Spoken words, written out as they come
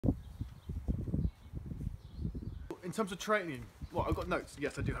in terms of training, well, I've got notes.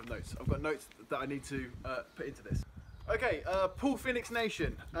 Yes, I do have notes. I've got notes that I need to put into this. Okay, Poole Phoenix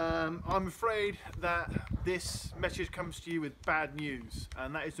Nation, I'm afraid that this message comes to you with bad news,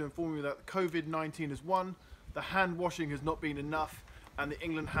 and that is to inform you that COVID-19 has won, the hand washing has not been enough, and the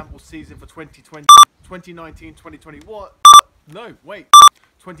England handball season for 2019-2020 no, wait,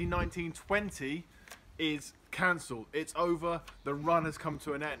 2019-20 is cancelled. It's over, the run has come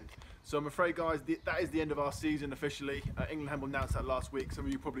to an end. So I'm afraid, guys, that is the end of our season officially. England handball announced that last week, some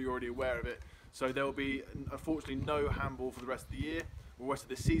of you are probably already aware of it. So there will be, unfortunately, no handball for the rest of the year, or rest of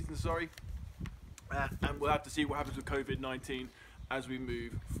this season, sorry. And we'll have to see what happens with COVID-19 as we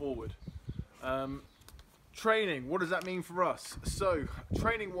move forward. Training, what does that mean for us? So,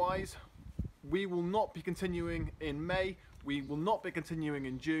 training-wise, we will not be continuing in May, we will not be continuing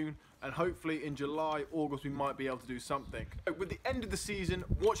in June, and hopefully in July, August, we might be able to do something. With the end of the season,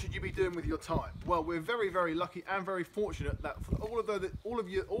 what should you be doing with your time? Well, we're very, very lucky and very fortunate that for all of you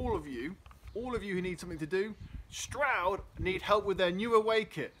who need something to do, Stroud need help with their new away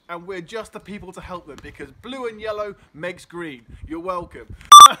kit, and we're just the people to help them, because blue and yellow makes green. You're welcome.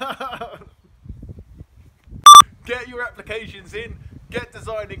 Get your applications in, get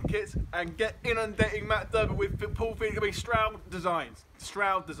designing kits, and get inundating Matt Durban with Poole Phoenix, Stroud Designs.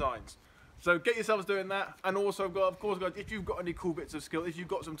 So get yourselves doing that, and also, of course, guys, if you've got any cool bits of skill, if you've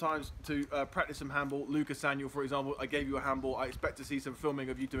got some time to practice some handball, Lucas Samuel, for example, I gave you a handball. I expect to see some filming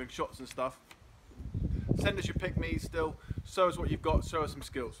of you doing shots and stuff. Send us your pick-me's still, show us what you've got, show us some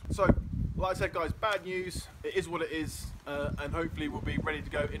skills. So, like I said, guys, bad news, it is what it is, and hopefully we'll be ready to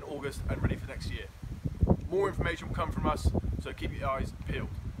go in August and ready for next year. More information will come from us, so keep your eyes peeled.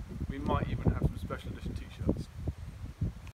 We might even have some special edition t-shirts.